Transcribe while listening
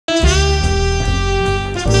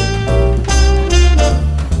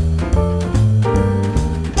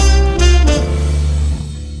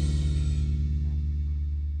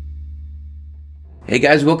Hey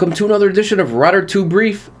guys, welcome to another edition of Rod 2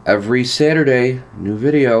 Brief. Every Saturday, new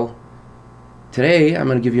video. Today, I'm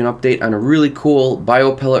going to give you an update on a really cool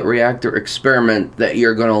bio-pellet reactor experiment that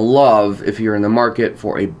you're going to love if you're in the market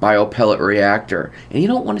for a bio-pellet reactor. And you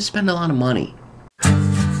don't want to spend a lot of money.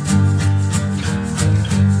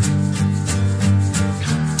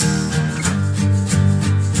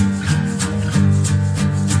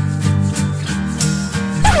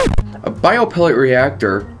 A bio-pellet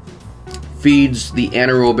reactor feeds the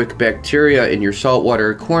anaerobic bacteria in your saltwater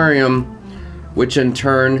aquarium, which in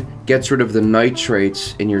turn gets rid of the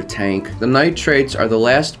nitrates in your tank. The nitrates are the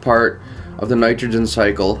last part of the nitrogen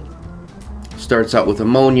cycle. Starts out with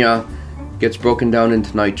ammonia, gets broken down into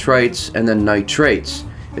nitrites, and then nitrates.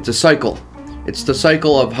 It's a cycle. It's the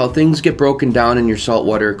cycle of how things get broken down in your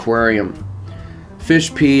saltwater aquarium.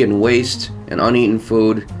 Fish pee and waste and uneaten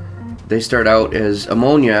food, they start out as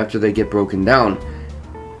ammonia after they get broken down.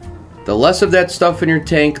 The less of that stuff in your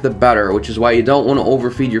tank, the better, which is why you don't want to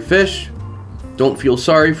overfeed your fish. Don't feel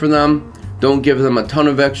sorry for them. Don't give them a ton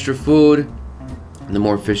of extra food. And the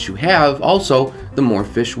more fish you have, also, the more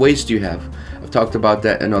fish waste you have. I've talked about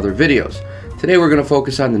that in other videos. Today we're going to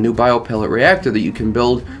focus on the new bio-pellet reactor that you can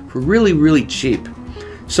build for really, really cheap.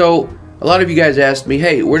 So, a lot of you guys asked me,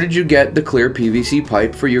 hey, where did you get the clear PVC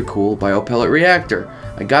pipe for your cool bio-pellet reactor?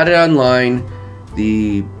 I got it online.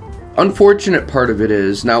 The unfortunate part of it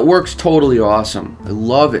is, now it works totally awesome. I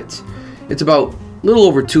love it. It's about a little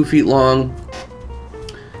over 2 feet long,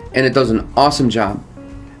 and it does an awesome job.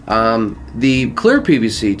 The clear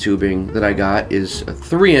PVC tubing that I got is a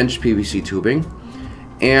 3-inch PVC tubing,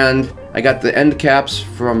 and I got the end caps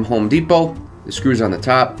from Home Depot, the screws on the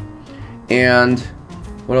top, and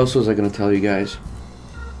what else was I going to tell you guys?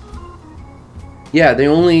 Yeah, they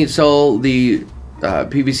only sell the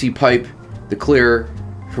PVC pipe, the clear,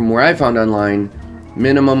 from where I found online,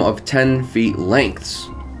 minimum of 10 feet lengths.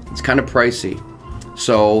 It's kind of pricey.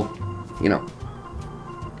 So, you know,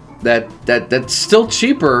 that's still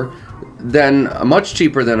cheaper than, much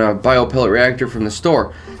cheaper than a bio-pellet reactor from the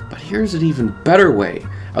store. But here's an even better way.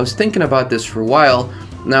 I was thinking about this for a while.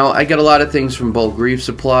 Now, I get a lot of things from bulk REEF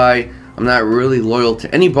supply. I'm not really loyal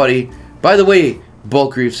to anybody. By the way,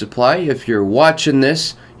 bulk REEF supply, if you're watching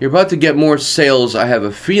this, you're about to get more sales, I have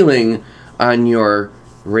a feeling, on your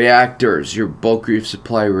reactors, your bulk REEF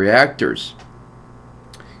supply reactors.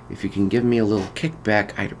 If you can give me a little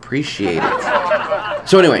kickback, I'd appreciate it.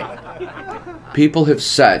 So anyway, people have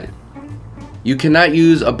said you cannot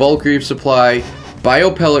use a bulk REEF supply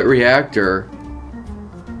bio-pellet reactor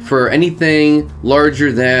for anything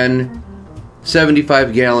larger than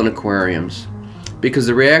 75-gallon aquariums because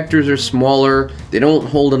the reactors are smaller, they don't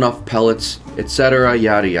hold enough pellets, etc.,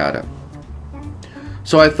 yada yada.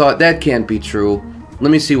 So I thought that can't be true. Let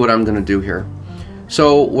me see what I'm going to do here.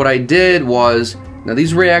 So what I did was, now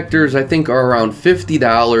these reactors I think are around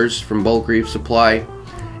 $50 from bulk REEF supply,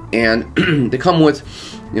 and they come with,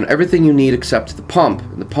 you know, everything you need except the pump.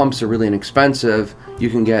 And the pumps are really inexpensive. You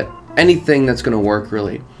can get anything that's going to work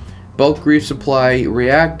really. Bulk REEF supply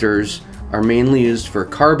reactors are mainly used for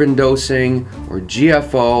carbon dosing or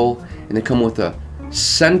GFO, and they come with a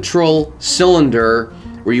central cylinder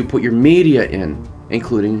where you put your media in,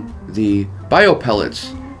 including the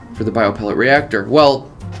bio-pellets for the bio-pellet reactor. Well,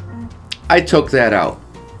 I took that out.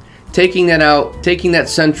 Taking that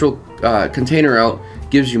central container out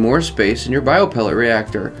gives you more space in your bio-pellet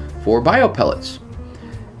reactor for bio-pellets.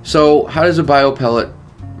 So how does a bio-pellet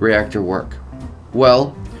reactor work?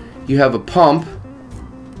 Well, you have a pump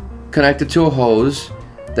connected to a hose.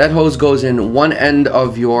 That hose goes in one end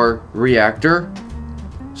of your reactor,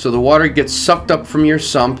 so the water gets sucked up from your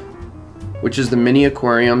sump, which is the mini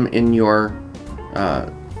aquarium in your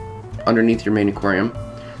underneath your main aquarium.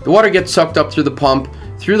 The water gets sucked up through the pump,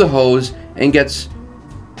 through the hose, and gets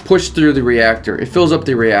pushed through the reactor. It fills up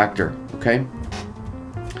the reactor, okay?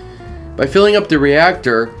 By filling up the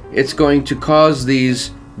reactor, it's going to cause these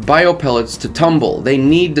bio-pellets to tumble. They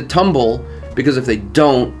need to tumble because if they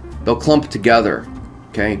don't, they'll clump together,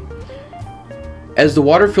 okay? As the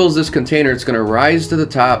water fills this container, it's going to rise to the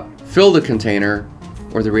top, fill the container,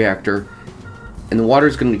 or the reactor, and the water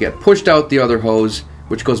is going to get pushed out the other hose,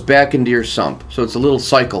 which goes back into your sump. So it's a little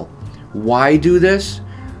cycle. Why do this?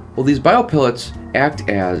 Well, these bio-pellets act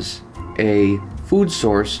as a food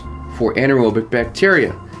source for anaerobic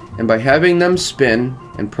bacteria. And by having them spin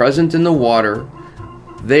and present in the water,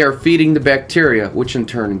 they are feeding the bacteria, which in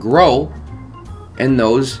turn grow, and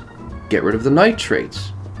those get rid of the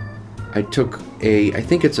nitrates. I took I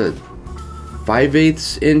think it's a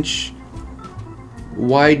 5/8 inch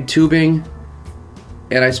wide tubing,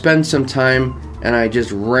 and I spent some time and I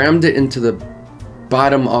just rammed it into the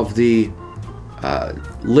bottom of the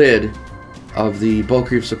lid of the bulk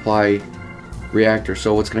reef supply reactor.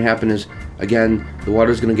 So what's going to happen is, again, the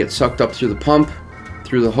water is going to get sucked up through the pump,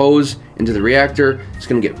 through the hose, into the reactor. It's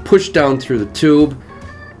going to get pushed down through the tube.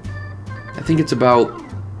 I think it's about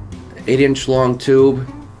 8-inch long tube.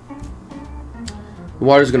 The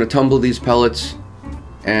water is going to tumble these pellets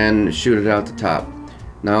and shoot it out the top.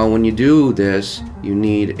 Now when you do this, you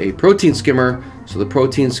need a protein skimmer, so the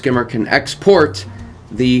protein skimmer can export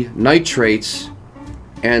the nitrates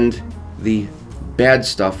and the bad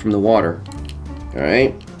stuff from the water,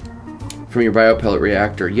 alright, from your bio-pellet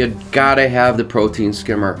reactor. You gotta have the protein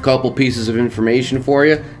skimmer. A couple pieces of information for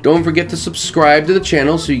you. Don't forget to subscribe to the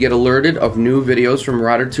channel so you get alerted of new videos from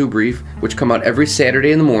Rod or Tube Reef, which come out every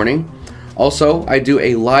Saturday in the morning. Also, I do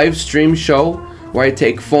a live stream show where I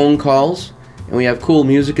take phone calls, and we have cool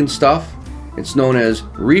music and stuff. It's known as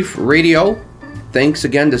Reef Radio. Thanks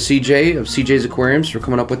again to CJ of CJ's Aquariums for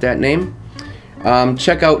coming up with that name.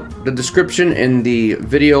 Check out the description in the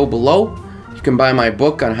video below. You can buy my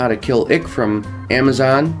book on how to kill ick from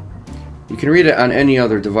Amazon. You can read it on any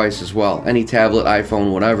other device as well, any tablet,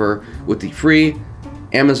 iPhone, whatever, with the free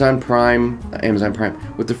Amazon Prime,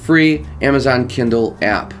 with the free Amazon Kindle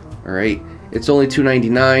app. All right, it's only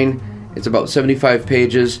 $2.99. It's about 75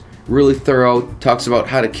 pages, really thorough. Talks about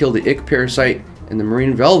how to kill the ick parasite and the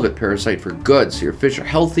marine velvet parasite for good, so your fish are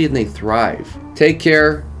healthy and they thrive. Take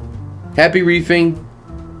care. Happy reefing.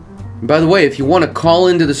 And by the way, if you want to call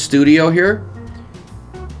into the studio here,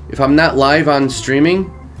 if I'm not live on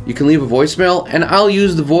streaming, you can leave a voicemail, and I'll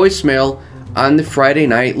use the voicemail on the Friday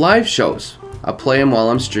night live shows. I'll play them while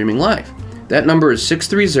I'm streaming live. That number is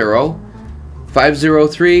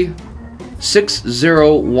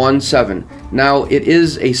 630-503-6017. Now, it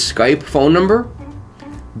is a Skype phone number,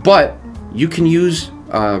 but you can use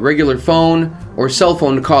a regular phone or cell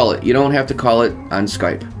phone to call it. You don't have to call it on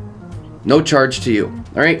Skype. No charge to you.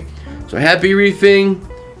 All right? So happy reefing.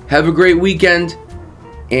 Have a great weekend.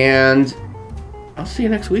 And I'll see you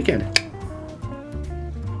next weekend.